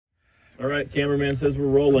All right, cameraman says we're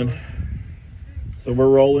rolling. So we're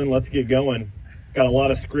rolling. Let's get going. Got a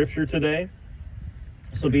lot of scripture today.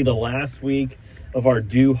 This will be the last week of our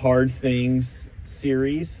Do Hard Things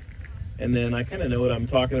series. And then I kind of know what I'm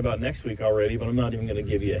talking about next week already, but I'm not even going to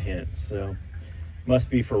give you a hint. So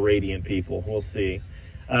must be for radiant people. We'll see.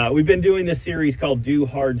 We've been doing this series called Do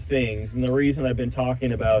Hard Things, and the reason I've been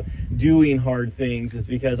talking about doing hard things is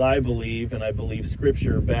because I believe, and I believe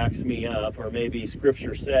Scripture backs me up, or maybe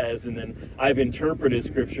Scripture says, and then I've interpreted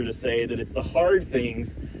Scripture to say that it's the hard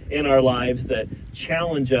things in our lives that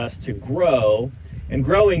challenge us to grow, and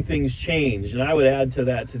growing things change. And I would add to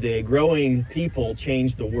that today, growing people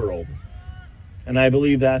change the world. And I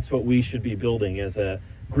believe that's what we should be building as a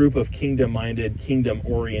group of kingdom-minded,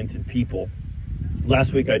 kingdom-oriented people.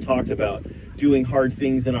 Last week I talked about doing hard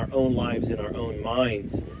things in our own lives, in our own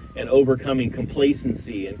minds, and overcoming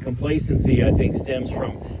complacency. And complacency, I think, stems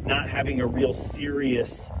from not having a real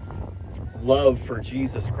serious love for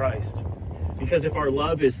Jesus Christ. Because if our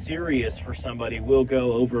love is serious for somebody, we'll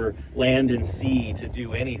go over land and sea to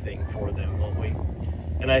do anything for them, won't we?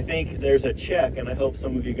 And I think there's a check, and I hope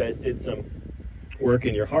some of you guys did some work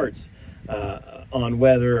in your hearts on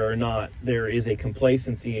whether or not there is a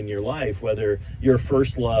complacency in your life, whether your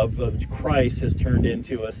first love of Christ has turned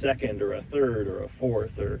into a second or a third or a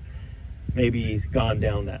fourth, or maybe he's gone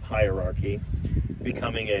down that hierarchy,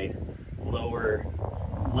 becoming a lower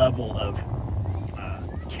level of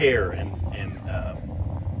care and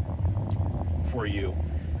for you.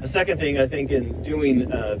 The second thing I think in doing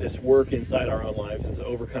this work inside our own lives is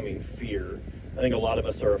overcoming fear. I think a lot of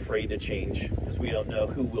us are afraid to change because we don't know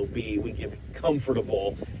who we'll be. We get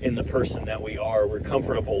comfortable in the person that we are. We're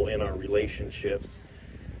comfortable in our relationships.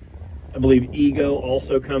 I believe ego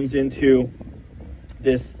also comes into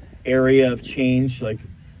this area of change. Like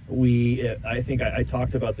I think I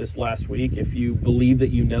talked about this last week. If you believe that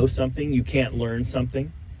you know something, you can't learn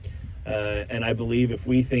something. And I believe if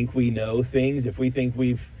we think we know things, if we think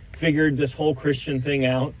we've figured this whole Christian thing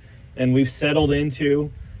out and we've settled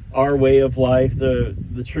into our way of life,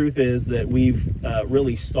 the truth is that we've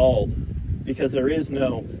really stalled, because there is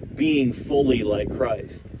no being fully like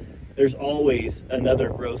Christ. There's always another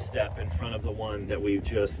growth step in front of the one that we've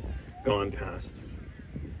just gone past.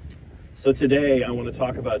 So today I want to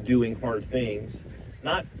talk about doing hard things,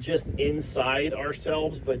 not just inside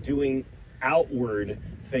ourselves, but doing outward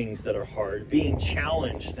things that are hard, being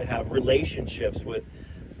challenged to have relationships with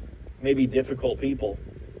maybe difficult people.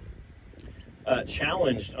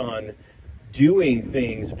 Challenged on doing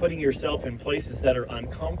things, putting yourself in places that are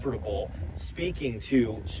uncomfortable, speaking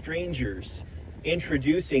to strangers,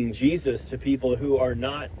 introducing Jesus to people who are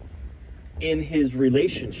not in his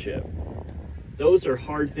relationship. Those are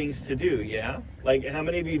hard things to do, yeah? Like, how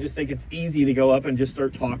many of you just think it's easy to go up and just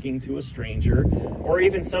start talking to a stranger, or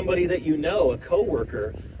even somebody that you know, a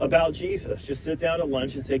coworker, about Jesus? Just sit down at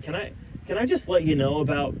lunch and say, can I just let you know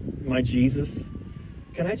about my Jesus?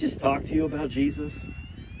 Can I just talk to you about Jesus?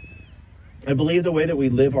 I believe the way that we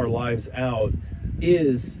live our lives out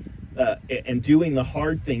is, and doing the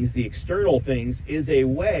hard things, the external things, is a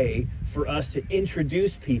way for us to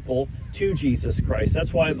introduce people to Jesus Christ.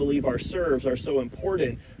 That's why I believe our serves are so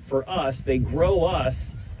important for us. They grow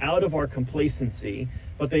us out of our complacency,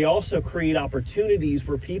 but they also create opportunities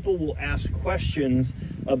where people will ask questions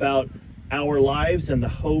about our lives and the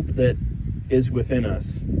hope that is within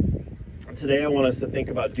us. Today I want us to think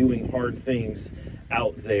about doing hard things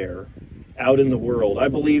out there, out in the world. I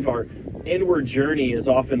believe our inward journey is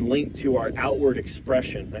often linked to our outward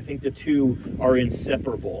expression. I think the two are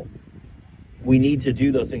inseparable. We need to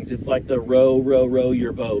do those things. It's like the row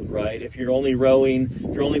your boat, right? If you're only rowing,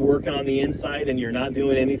 if you're only working on the inside and you're not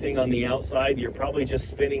doing anything on the outside, you're probably just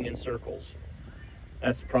spinning in circles.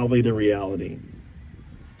 That's probably the reality.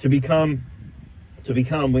 To become,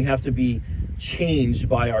 we have to be changed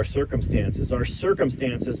by our circumstances. Our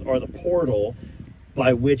circumstances are the portal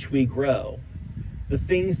by which we grow. The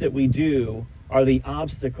things that we do are the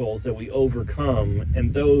obstacles that we overcome,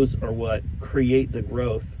 and those are what create the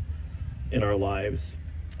growth in our lives.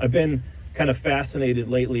 I've been kind of fascinated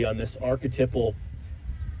lately on this archetypal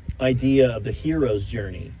idea of the hero's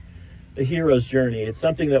journey. The hero's journey, it's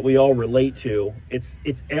something that we all relate to. It's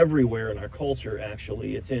everywhere in our culture,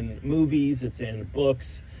 actually. It's in movies, it's in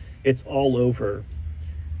books, it's all over.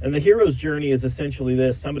 And the hero's journey is essentially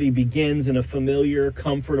this. Somebody begins in a familiar,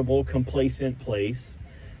 comfortable, complacent place,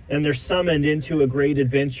 and they're summoned into a great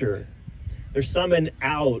adventure. They're summoned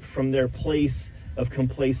out from their place of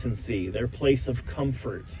complacency, their place of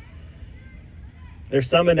comfort. They're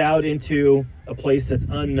summoned out into a place that's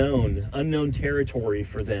unknown territory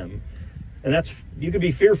for them. And you could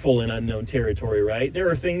be fearful in unknown territory, right? There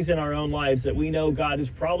are things in our own lives that we know God is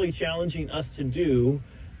probably challenging us to do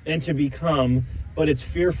and to become, but it's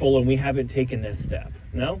fearful and we haven't taken that step.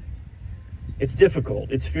 No? It's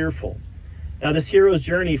difficult. It's fearful. Now, this hero's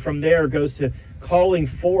journey from there goes to calling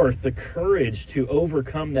forth the courage to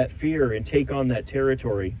overcome that fear and take on that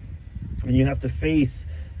territory. And you have to face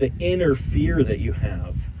the inner fear that you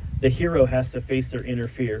have. The hero has to face their inner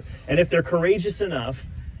fear. And if they're courageous enough,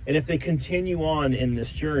 and if they continue on in this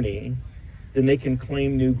journey, then they can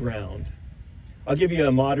claim new ground. I'll give you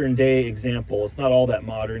a modern day example. It's not all that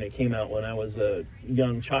modern. It came out when I was a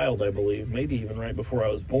young child, I believe, maybe even right before I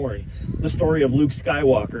was born. The story of Luke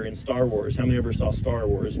Skywalker in Star Wars. How many ever saw Star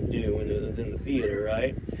Wars new in the theater,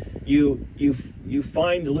 right? You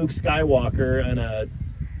find Luke Skywalker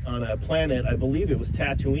on a planet, I believe it was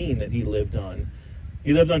Tatooine that he lived on.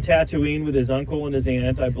 He lived on Tatooine with his uncle and his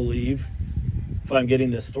aunt, I believe, if I'm getting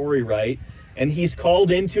this story right. And he's called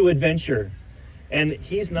into adventure. And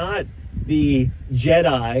he's not the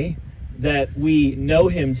Jedi that we know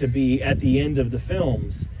him to be at the end of the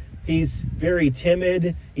films. He's very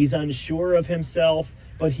timid, he's unsure of himself,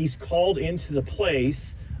 but he's called into the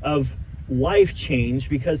place of life change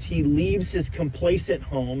because he leaves his complacent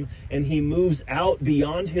home and he moves out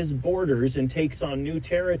beyond his borders and takes on new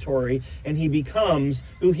territory, and he becomes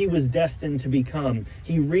who he was destined to become.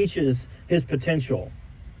 He reaches his potential.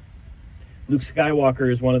 Luke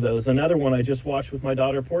Skywalker is one of those. Another one I just watched with my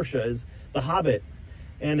daughter Portia is The Hobbit.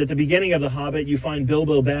 And at the beginning of The Hobbit, you find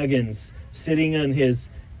Bilbo Baggins sitting in his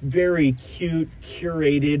very cute,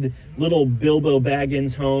 curated little Bilbo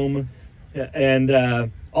Baggins home. And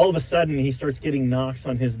all of a sudden, he starts getting knocks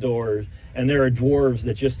on his door. And there are dwarves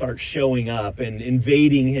that just start showing up and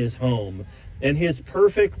invading his home. And his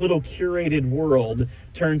perfect little curated world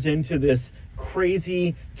turns into this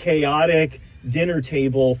crazy, chaotic dinner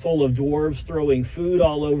table full of dwarves throwing food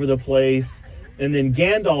all over the place. And then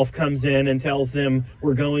Gandalf comes in and tells them,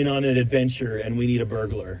 we're going on an adventure and we need a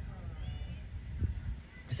burglar.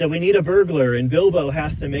 So we need a burglar, and Bilbo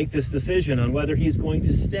has to make this decision on whether he's going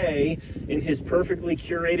to stay in his perfectly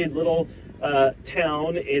curated little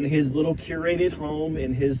town, in his little curated home,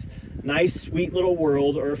 in his nice, sweet little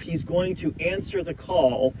world, or if he's going to answer the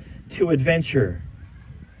call to adventure.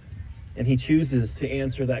 And he chooses to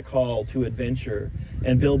answer that call to adventure.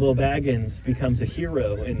 And Bilbo Baggins becomes a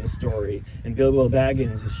hero in the story. And Bilbo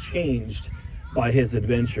Baggins is changed by his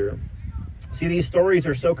adventure. See, these stories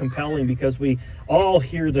are so compelling because we all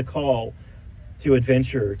hear the call to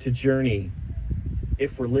adventure, to journey,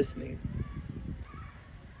 if we're listening.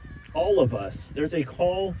 All of us, there's a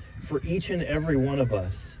call for each and every one of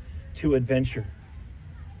us to adventure.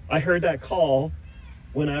 I heard that call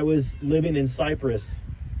when I was living in Cyprus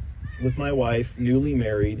with my wife, newly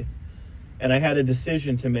married, and I had a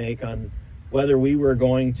decision to make on whether we were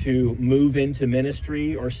going to move into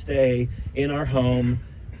ministry or stay in our home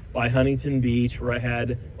by Huntington Beach, where I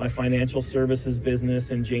had my financial services business,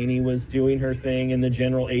 and Janie was doing her thing in the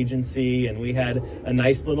general agency, and we had a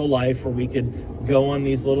nice little life where we could go on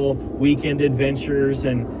these little weekend adventures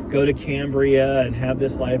and go to Cambria and have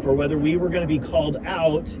this life, or whether we were going to be called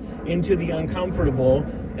out into the uncomfortable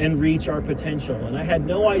and reach our potential. And I had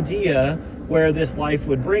no idea where this life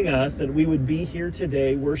would bring us, that we would be here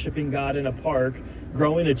today worshiping God in a park,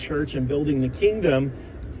 growing a church and building the kingdom.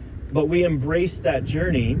 But we embraced that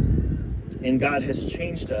journey, and God has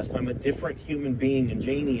changed us. I'm a different human being, and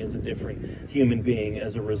Janie is a different human being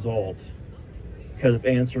as a result because of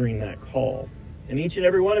answering that call. And each and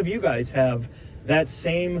every one of you guys have that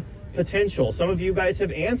same potential. Some of you guys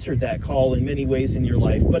have answered that call in many ways in your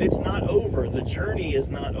life, but it's not over. The journey is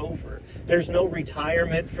not over. There's no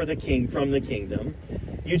retirement for from the kingdom.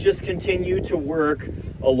 You just continue to work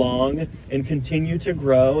along and continue to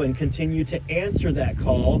grow and continue to answer that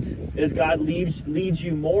call as God leads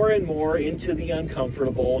you more and more into the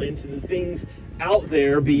uncomfortable, into the things out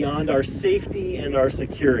there beyond our safety and our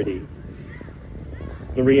security.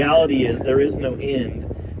 The reality is there is no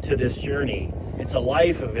end to this journey. It's a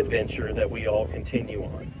life of adventure that we all continue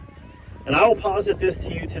on. And I will posit this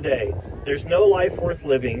to you today. There's no life worth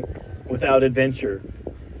living without adventure,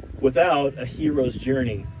 without a hero's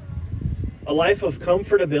journey. A life of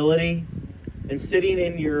comfortability and sitting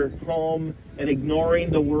in your home and ignoring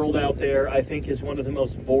the world out there, I think, is one of the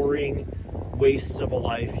most boring wastes of a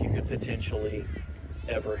life you could potentially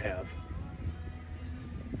ever have.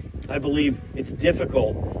 I believe it's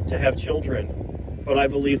difficult to have children, but I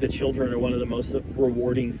believe that children are one of the most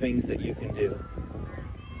rewarding things that you can do.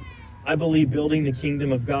 I believe building the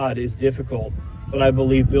kingdom of God is difficult, but I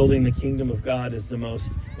believe building the kingdom of God is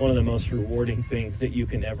one of the most rewarding things that you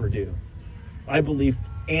can ever do. I believe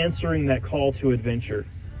answering that call to adventure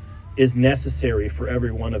is necessary for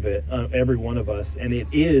every one of us, and it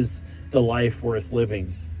is the life worth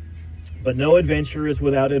living. But no adventure is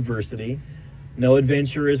without adversity. No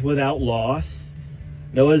adventure is without loss.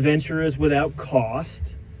 No adventure is without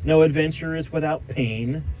cost. No adventure is without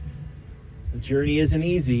pain. The journey isn't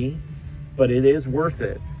easy, but it is worth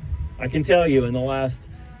it. I can tell you, in the last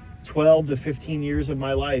 12 to 15 years of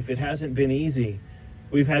my life, it hasn't been easy.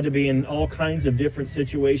 We've had to be in all kinds of different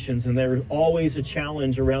situations, and there's always a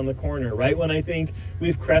challenge around the corner. Right when I think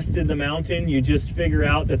we've crested the mountain, you just figure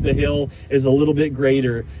out that the hill is a little bit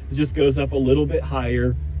greater. It just goes up a little bit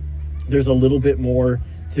higher. There's a little bit more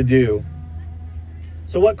to do.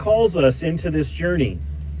 So what calls us into this journey?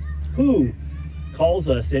 Who calls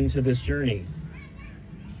us into this journey?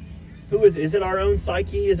 Who is it our own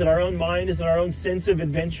psyche? Is it our own mind? Is it our own sense of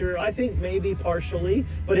adventure? I think maybe partially,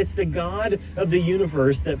 but it's the God of the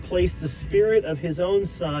universe that placed the Spirit of His own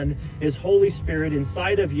Son, His Holy Spirit,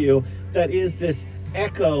 inside of you that is this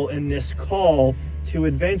echo and this call to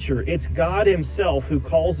adventure. It's God Himself who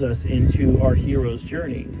calls us into our hero's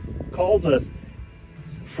journey, calls us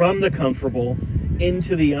from the comfortable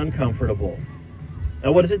into the uncomfortable.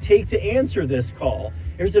 Now, what does it take to answer this call?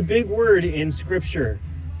 Here's a big word in Scripture.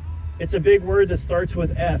 It's a big word that starts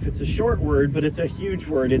with F. It's a short word, but it's a huge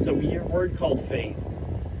word. It's a word called faith.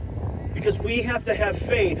 Because we have to have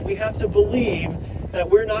faith. We have to believe that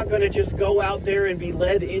we're not going to just go out there and be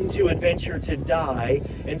led into adventure to die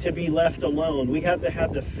and to be left alone. We have to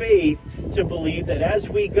have the faith to believe that as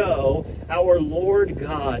we go, our Lord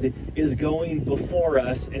God is going before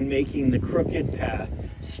us and making the crooked path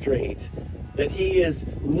straight. That He is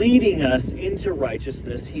leading us into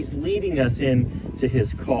righteousness. He's leading us into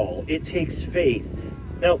His call. It takes faith.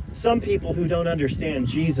 Now, some people who don't understand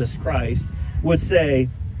Jesus Christ would say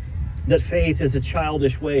that faith is a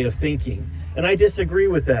childish way of thinking. And I disagree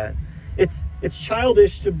with that. It's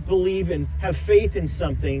childish to believe and have faith in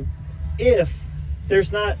something if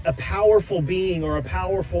there's not a powerful being or a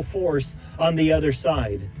powerful force on the other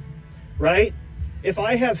side, right? If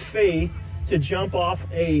I have faith to jump off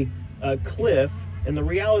a cliff, and the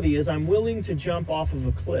reality is I'm willing to jump off of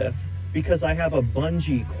a cliff because I have a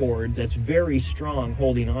bungee cord that's very strong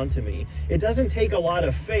holding on to me. It doesn't take a lot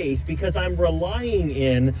of faith because I'm relying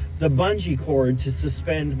in the bungee cord to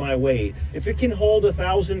suspend my weight. If it can hold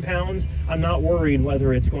 1,000 pounds, I'm not worried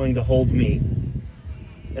whether it's going to hold me.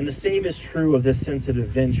 And the same is true of this sense of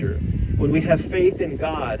adventure. When we have faith in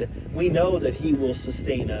God, we know that He will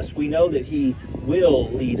sustain us. We know that He will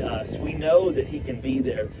lead us. We know that He can be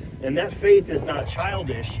there. And that faith is not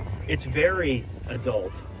childish. It's very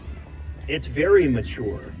adult. It's very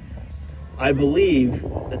mature. I believe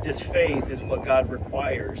that this faith is what God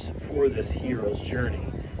requires for this hero's journey.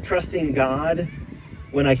 Trusting God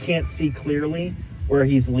when I can't see clearly where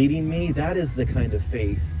He's leading me, that is the kind of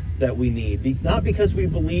faith that we need. Not because we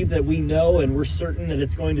believe that we know and we're certain that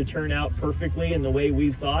it's going to turn out perfectly in the way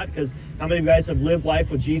we've thought, because how many of you guys have lived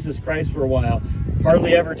life with Jesus Christ for a while?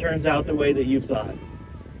 Hardly ever turns out the way that you've thought.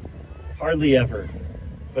 Hardly ever.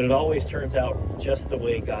 But it always turns out just the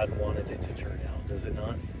way God wanted it to turn out, does it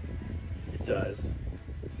not? It does.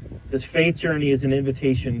 This faith journey is an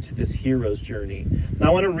invitation to this hero's journey. Now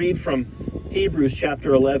I want to read from Hebrews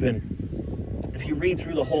chapter 11. If you read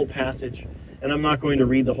through the whole passage, and I'm not going to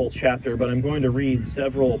read the whole chapter, but I'm going to read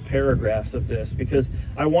several paragraphs of this because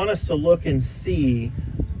I want us to look and see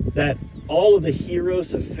that all of the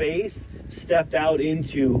heroes of faith stepped out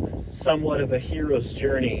into somewhat of a hero's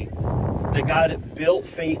journey. That God built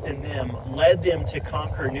faith in them, led them to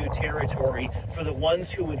conquer new territory for the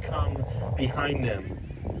ones who would come behind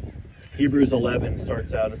them. Hebrews 11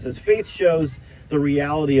 starts out and says, faith shows the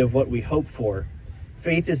reality of what we hope for.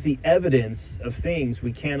 Faith is the evidence of things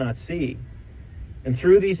we cannot see. And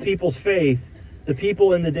through these people's faith, the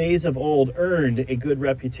people in the days of old earned a good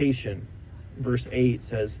reputation. Verse 8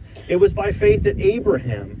 says, it was by faith that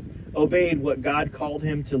Abraham obeyed what God called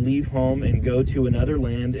him to leave home and go to another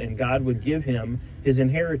land, and God would give him his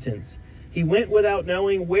inheritance. He went without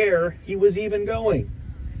knowing where he was even going.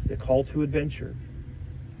 The call to adventure.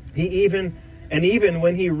 Even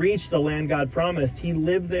when he reached the land God promised, he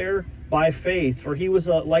lived there by faith, for he was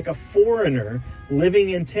like a foreigner living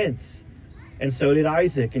in tents. And so did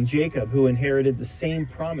Isaac and Jacob, who inherited the same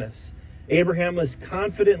promise. Abraham was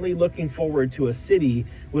confidently looking forward to a city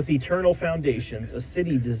with eternal foundations, a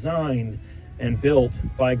city designed and built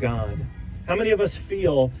by God. How many of us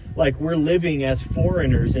feel like we're living as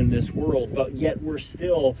foreigners in this world, but yet we're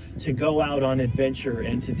still to go out on adventure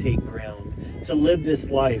and to take ground, to live this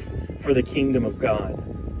life for the kingdom of God?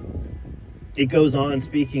 It goes on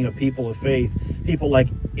speaking of people of faith, people like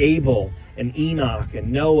Abel and Enoch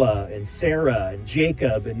and Noah and Sarah and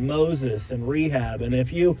Jacob and Moses and Rahab.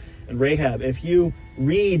 If you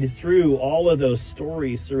read through all of those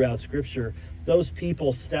stories throughout Scripture, those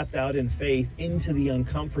people stepped out in faith into the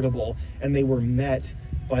uncomfortable, and they were met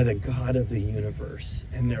by the God of the universe,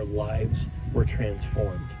 and their lives were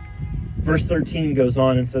transformed. Verse 13 goes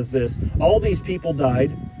on and says this: all these people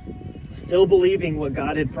died, still believing what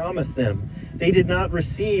God had promised them. They did not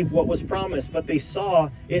receive what was promised, but they saw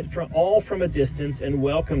it from a distance and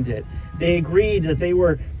welcomed it. They agreed that they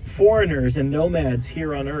were foreigners and nomads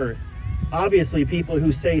here on earth. Obviously, people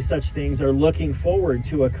who say such things are looking forward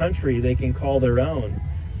to a country they can call their own.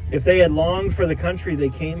 If they had longed for the country they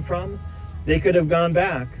came from, they could have gone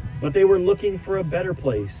back, but they were looking for a better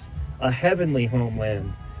place, a heavenly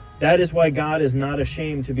homeland. That is why God is not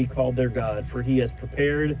ashamed to be called their God, for he has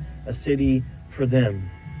prepared a city for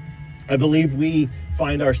them. I believe we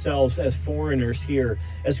find ourselves as foreigners here.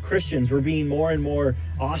 As Christians, we're being more and more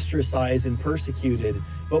ostracized and persecuted.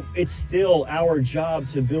 But it's still our job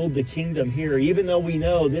to build the kingdom here. Even though we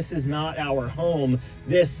know this is not our home,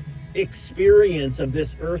 this experience of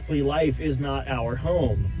this earthly life is not our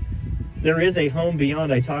home. There is a home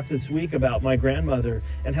beyond. I talked this week about my grandmother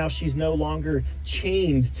and how she's no longer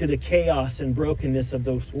chained to the chaos and brokenness of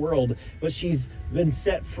this world, but she's been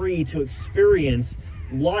set free to experience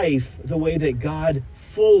life the way that God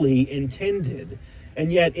fully intended.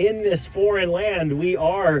 And yet in this foreign land, we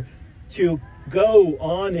are to go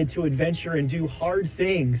on into adventure and do hard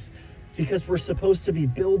things because we're supposed to be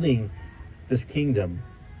building this kingdom.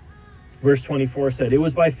 Verse 24 said, it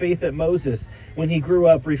was by faith that Moses, when he grew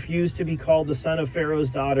up, refused to be called the son of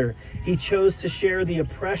Pharaoh's daughter. He chose to share the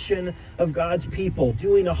oppression of God's people,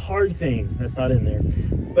 doing a hard thing. That's not in there.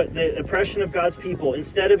 But the oppression of God's people,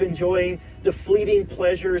 instead of enjoying the fleeting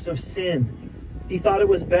pleasures of sin. He thought it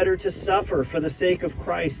was better to suffer for the sake of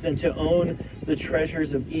Christ than to own the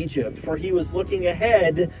treasures of Egypt, for he was looking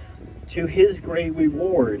ahead to his great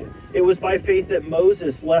reward. It was by faith that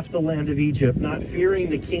Moses left the land of Egypt, not fearing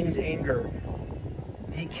the king's anger.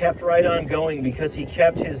 He kept right on going because he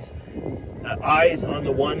kept his eyes on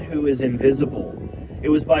the one who is invisible. It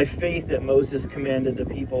was by faith that Moses commanded the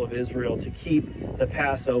people of Israel to keep the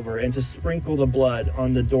Passover and to sprinkle the blood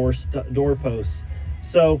on the doorposts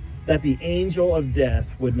so that the angel of death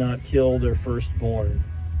would not kill their firstborn.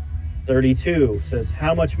 32 says,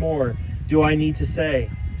 how much more do I need to say?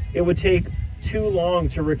 It would take too long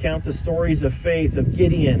to recount the stories of faith of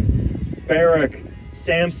Gideon, Barak,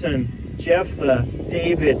 Samson, Jephthah,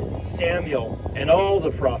 David, Samuel, and all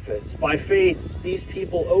the prophets. By faith, these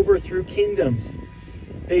people overthrew kingdoms.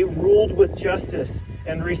 They ruled with justice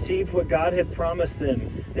and received what God had promised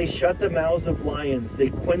them. They shut the mouths of lions. They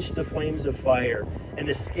quenched the flames of fire and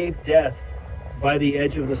escaped death by the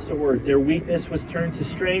edge of the sword. Their weakness was turned to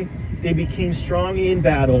strength. They became strong in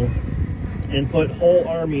battle and put whole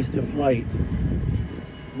armies to flight.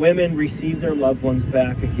 Women received their loved ones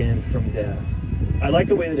back again from death. I like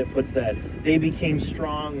the way that it puts that. They became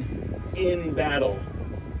strong in battle.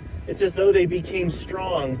 It's as though they became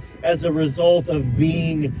strong as a result of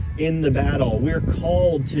being in the battle. We're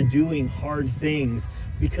called to doing hard things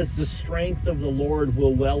because the strength of the Lord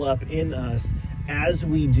will well up in us as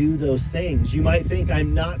we do those things. You might think,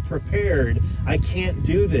 I'm not prepared. I can't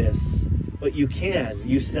do this. But you can.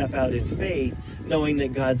 You step out in faith, knowing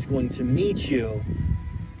that God's going to meet you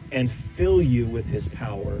and fill you with his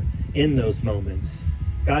power in those moments.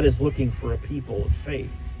 God is looking for a people of faith,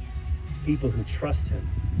 people who trust him,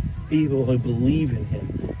 people who believe in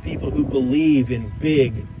him, people who believe in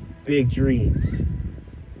big, big dreams.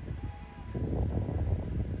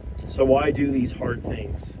 So why do these hard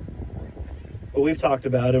things? Well, we've talked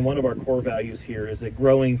about, and one of our core values here is that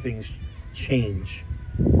growing things change.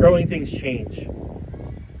 Growing things change.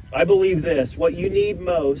 I believe this: what you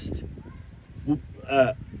most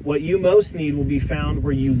need will be found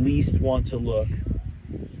where you least want to look.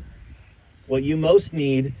 What you most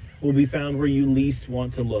need will be found where you least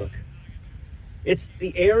want to look. It's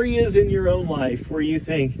the areas in your own life where you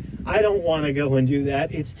think, I don't want to go and do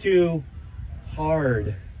that. It's too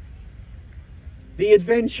hard. The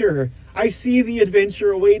adventure. I see the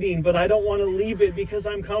adventure awaiting, but I don't want to leave it because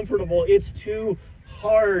I'm comfortable. It's too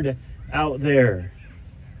hard out there.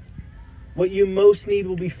 What you most need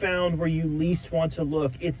will be found where you least want to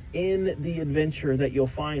look. It's in the adventure that you'll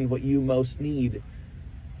find what you most need.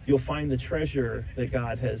 You'll find the treasure that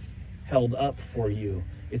God has held up for you.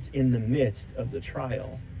 It's in the midst of the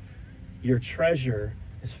trial. Your treasure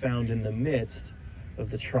is found in the midst of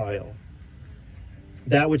the trial.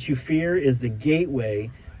 That which you fear is the gateway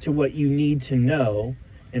to what you need to know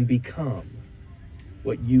and become.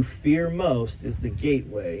 What you fear most is the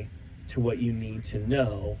gateway to what you need to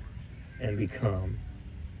know and become.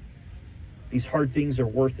 These hard things are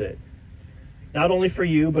worth it. Not only for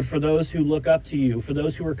you, but for those who look up to you, for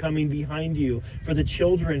those who are coming behind you, for the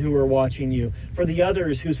children who are watching you, for the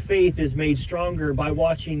others whose faith is made stronger by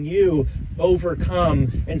watching you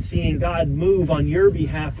overcome and seeing God move on your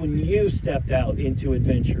behalf when you stepped out into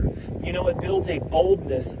adventure. You know, it builds a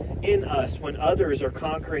boldness in us when others are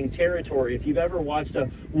conquering territory. If you've ever watched a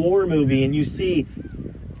war movie and you see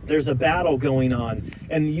there's a battle going on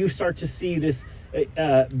and you start to see this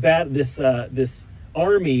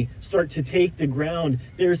army start to take the ground,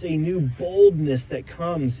 there's a new boldness that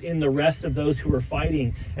comes in the rest of those who are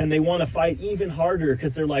fighting, and they want to fight even harder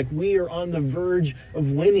because they're like, we are on the verge of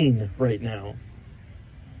winning right now.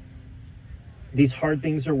 These hard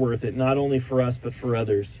things are worth it, not only for us but for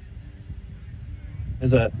others.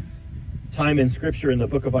 There's a time in Scripture in the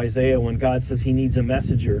book of Isaiah when God says he needs a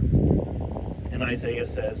messenger, and Isaiah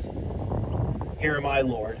says, "Here am I,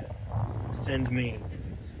 Lord, send me."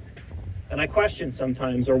 And I question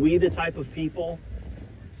sometimes, are we the type of people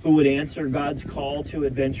who would answer God's call to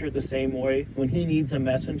adventure the same way when he needs a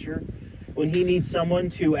messenger? When he needs someone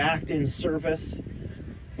to act in service?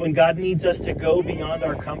 When God needs us to go beyond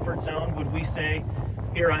our comfort zone, would we say,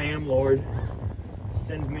 "Here I am, Lord,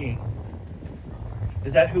 send me"?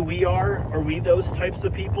 Is that who we are? Are we those types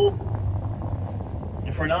of people?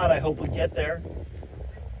 If we're not, I hope we get there.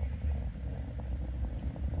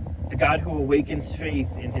 The God who awakens faith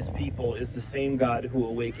in his people is the same God who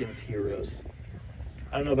awakens heroes.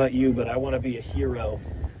 I don't know about you, but I want to be a hero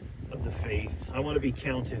of the faith. I want to be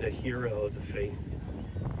counted a hero of the faith.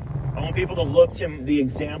 I want people to look to the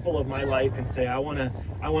example of my life and say, I want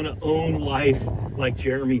to own life like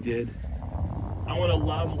Jeremy did. I want to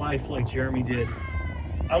love life like Jeremy did.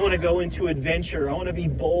 I want to go into adventure. I want to be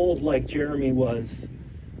bold like Jeremy was.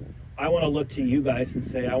 I want to look to you guys and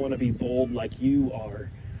say, I want to be bold like you are.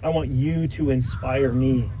 I want you to inspire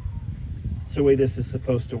me. It's the way this is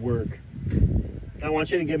supposed to work. I want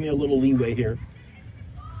you to give me a little leeway here.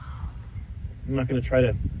 I'm not going to try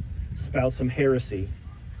to spout some heresy,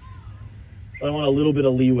 but I want a little bit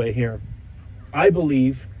of leeway here. I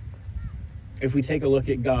believe if we take a look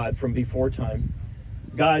at God from before time,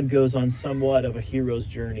 God goes on somewhat of a hero's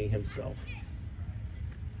journey himself.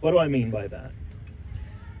 What do I mean by that?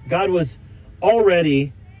 God was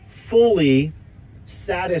already fully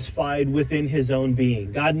satisfied within his own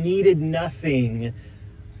being. God needed nothing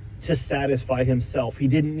to satisfy himself. He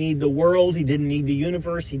didn't need the world. He didn't need the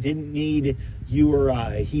universe. He didn't need you or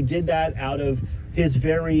I. He did that out of his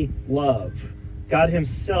very love. God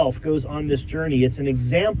himself goes on this journey. It's an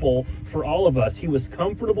example for all of us. He was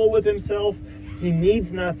comfortable with himself. He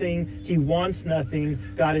needs nothing. He wants nothing.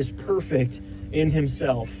 God is perfect in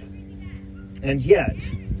himself. And yet,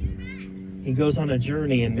 he goes on a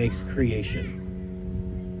journey and makes creation.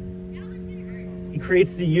 He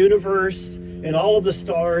creates the universe and all of the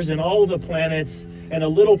stars and all of the planets and a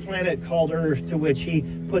little planet called Earth to which he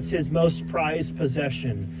puts his most prized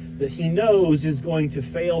possession that he knows is going to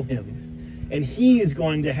fail him. And he's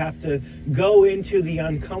going to have to go into the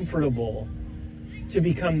uncomfortable to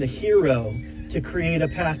become the hero, to create a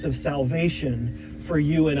path of salvation for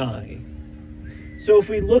you and I. So if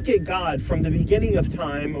we look at God from the beginning of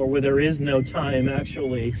time, or where there is no time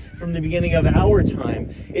actually, from the beginning of our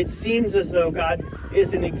time, it seems as though God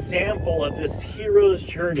is an example of this hero's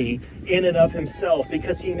journey in and of himself,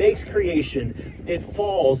 because he makes creation, it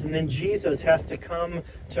falls, and then Jesus has to come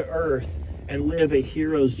to earth and live a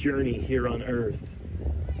hero's journey here on earth.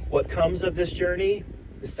 What comes of this journey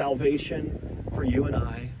is salvation for you and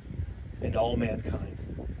I and all mankind.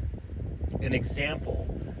 An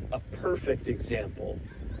example, a perfect example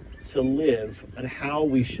to live and how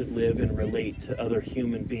we should live and relate to other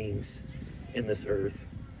human beings in this earth.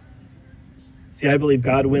 See, I believe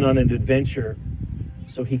God went on an adventure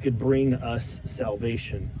so he could bring us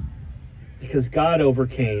salvation. Because God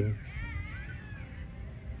overcame,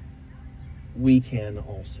 we can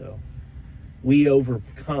also. We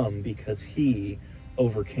overcome because he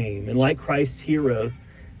overcame. And like Christ's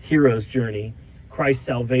hero's journey, Christ's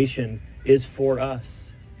salvation is for us.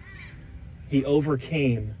 He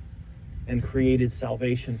overcame and created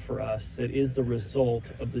salvation for us. That is the result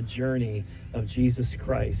of the journey of Jesus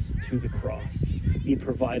Christ to the cross. He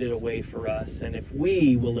provided a way for us. And if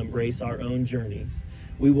we will embrace our own journeys,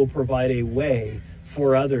 we will provide a way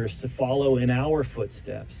for others to follow in our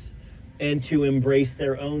footsteps and to embrace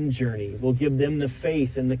their own journey. We'll give them the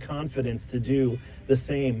faith and the confidence to do the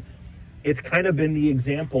same. It's kind of been the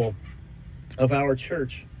example of our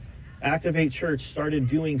church. Activate Church started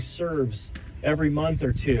doing serves every month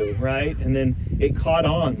or two, right? And then it caught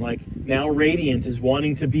on. Like now Radiant is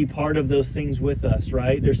wanting to be part of those things with us,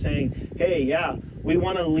 right? They're saying, hey, yeah, we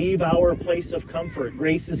want to leave our place of comfort.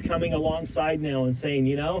 Grace is coming alongside now and saying,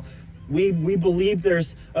 you know, we believe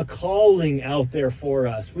there's a calling out there for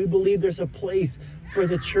us. We believe there's a place for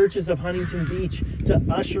the churches of Huntington Beach to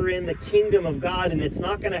usher in the kingdom of God. And it's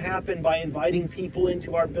not going to happen by inviting people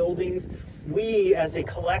into our buildings. We as a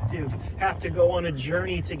collective have to go on a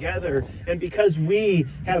journey together. And because we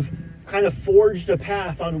have kind of forged a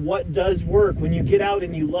path on what does work when you get out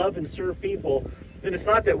and you love and serve people, then it's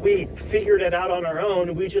not that we figured it out on our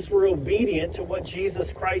own. We just were obedient to what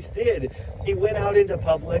Jesus Christ did. He went out into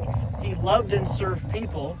public. He loved and served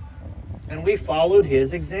people. And we followed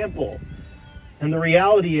his example. And the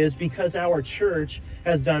reality is, because our church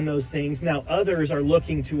has done those things, now others are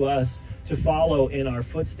looking to us to follow in our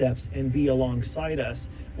footsteps and be alongside us.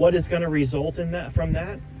 What is going to result in that from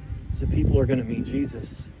that? Is that people are going to meet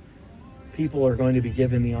Jesus. People are going to be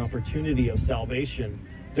given the opportunity of salvation.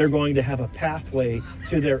 They're going to have a pathway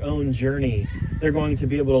to their own journey. They're going to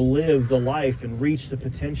be able to live the life and reach the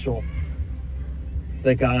potential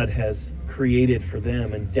that God has created for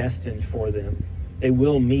them and destined for them. They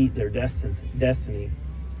will meet their destiny.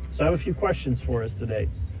 So I have a few questions for us today.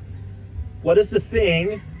 What is the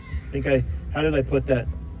thing? How did I put that?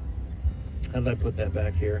 How did I put that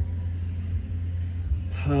back here?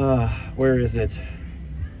 Where is it?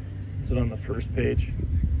 Is it on the first page?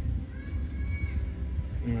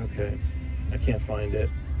 Okay, I can't find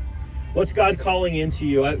it. What's God calling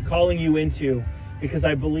you into? Because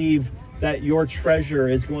I believe that your treasure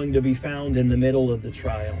is going to be found in the middle of the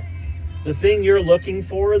trial. The thing you're looking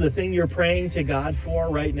for, the thing you're praying to God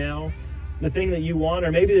for right now, the thing that you want,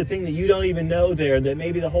 or maybe the thing that you don't even know there, that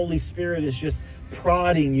maybe the Holy Spirit is just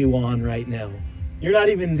prodding you on right now. You're not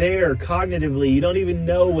even there cognitively. You don't even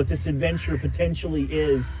know what this adventure potentially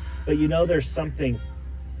is, but you know there's something.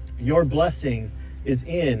 Your blessing is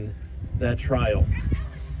in that trial.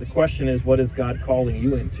 The question is, what is God calling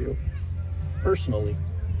you into personally?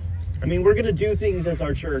 I mean, we're going to do things as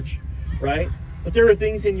our church, right? But there are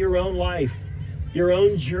things in your own life, your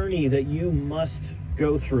own journey that you must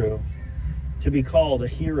go through to be called a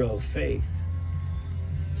hero of faith,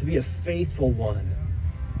 to be a faithful one.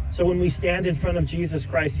 So when we stand in front of Jesus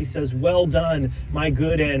Christ, he says, well done, my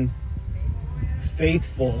good and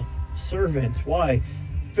faithful servant. Why?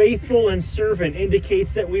 Faithful and servant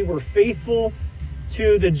indicates that we were faithful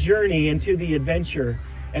to the journey and to the adventure,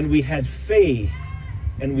 and we had faith.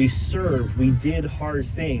 And we served, we did hard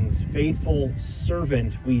things. Faithful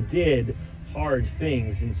servant, we did hard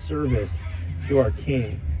things in service to our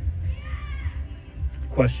King.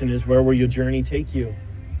 The question is, where will your journey take you?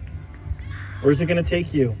 Where's it going to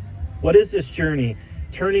take you? What is this journey?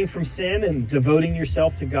 Turning from sin and devoting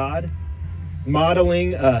yourself to God?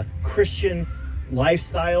 Modeling a Christian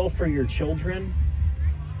lifestyle for your children?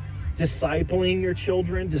 Discipling your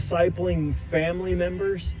children? Discipling family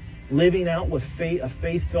members? Living out what a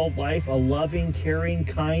faith-filled life, a loving, caring,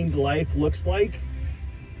 kind life looks like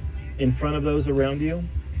in front of those around you.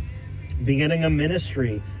 Beginning a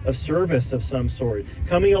ministry of service of some sort.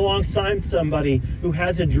 Coming alongside somebody who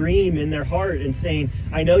has a dream in their heart and saying,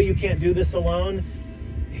 I know you can't do this alone.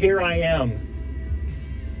 Here I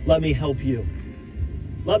am. Let me help you.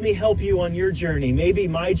 Let me help you on your journey. Maybe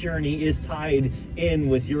my journey is tied in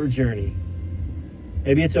with your journey.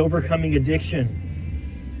 Maybe it's overcoming addiction.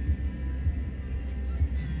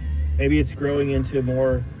 Maybe it's growing into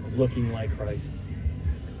more of looking like Christ.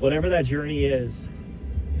 Whatever that journey is,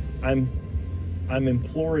 I'm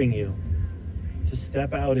imploring you to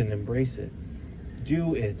step out and embrace it.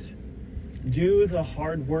 Do it. Do the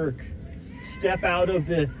hard work. Step out of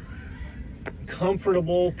the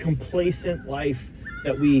comfortable, complacent life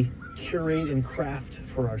that we curate and craft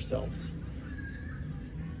for ourselves.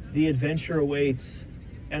 The adventure awaits,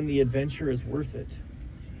 and the adventure is worth it.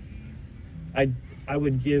 I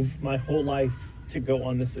would give my whole life to go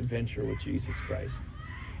on this adventure with Jesus Christ.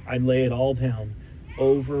 I'd lay it all down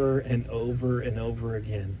over and over and over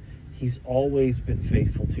again. He's always been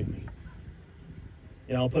faithful to me.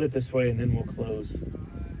 And I'll put it this way and then we'll close.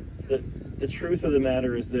 The truth of the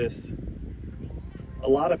matter is this. A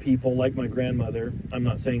lot of people, like my grandmother, I'm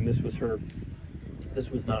not saying this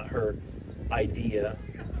was not her idea,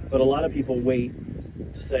 but a lot of people wait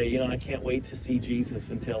to say, you know, I can't wait to see Jesus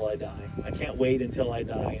until I die. I can't wait until I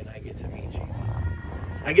die and I get to meet Jesus.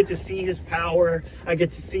 I get to see his power. I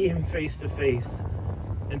get to see him face to face.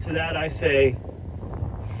 And to that I say,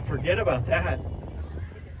 forget about that.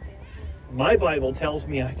 My Bible tells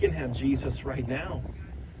me I can have Jesus right now.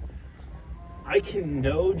 I can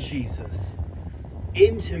know Jesus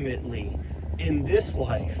intimately in this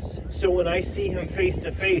life. So when I see him face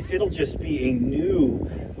to face, it'll just be a new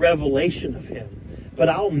revelation of him. But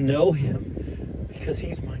I'll know him because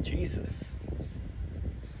he's my Jesus.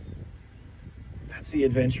 That's the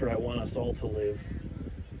adventure I want us all to live.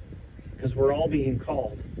 Because we're all being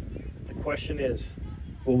called. The question is,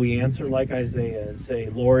 will we answer like Isaiah and say,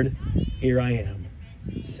 Lord, here I am,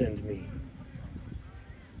 send me.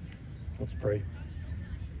 Let's pray.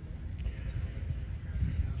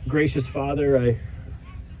 Gracious Father, I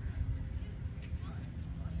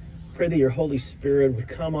pray that your Holy Spirit would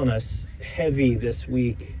come on us heavy this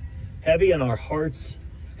week, heavy in our hearts,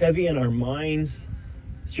 heavy in our minds,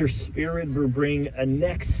 that your Spirit would bring a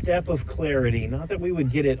next step of clarity, not that we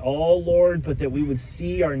would get it all, Lord, but that we would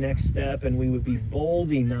see our next step and we would be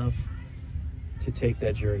bold enough to take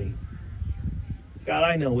that journey. God,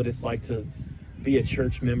 I know what it's like to be a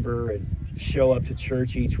church member and show up to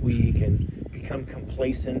church each week and become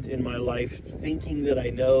complacent in my life, thinking that I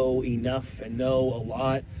know enough and know a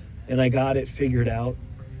lot and I got it figured out.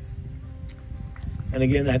 And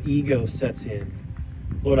again, that ego sets in.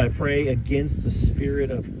 Lord, I pray against the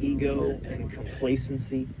spirit of ego and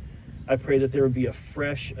complacency. I pray that there would be a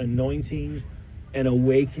fresh anointing and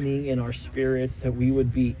awakening in our spirits, that we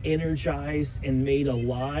would be energized and made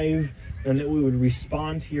alive, and that we would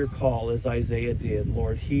respond to your call as Isaiah did.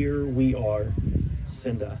 Lord, here we are.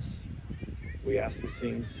 Send us. We ask these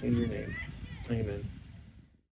things in your name. Amen.